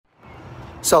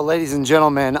So ladies and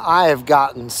gentlemen, I have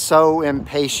gotten so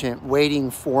impatient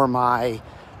waiting for my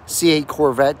C8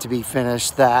 Corvette to be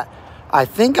finished that I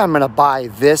think I'm going to buy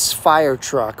this fire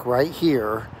truck right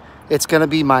here. It's going to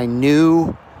be my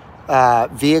new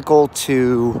vehicle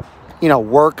to,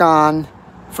 work on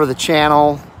for the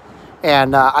channel.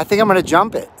 And I think I'm going to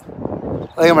jump it.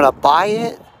 I think I'm going to buy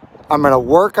it, I'm going to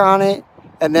work on it,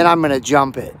 and then I'm going to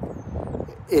jump it.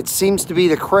 It seems to be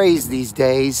the craze these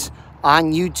days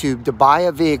on YouTube to buy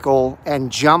a vehicle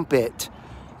and jump it,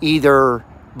 either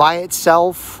by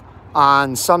itself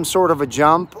on some sort of a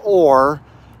jump or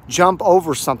jump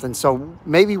over something. So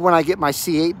maybe when I get my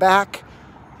C8 back,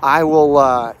 I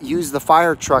will use the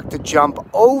fire truck to jump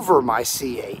over my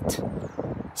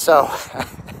C8. So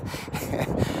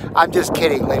I'm just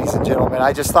kidding, ladies and gentlemen.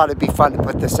 I just thought it'd be fun to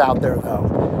put this out there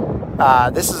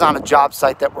though. This is on a job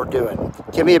site that we're doing.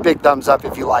 Give me a big thumbs up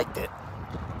if you liked it.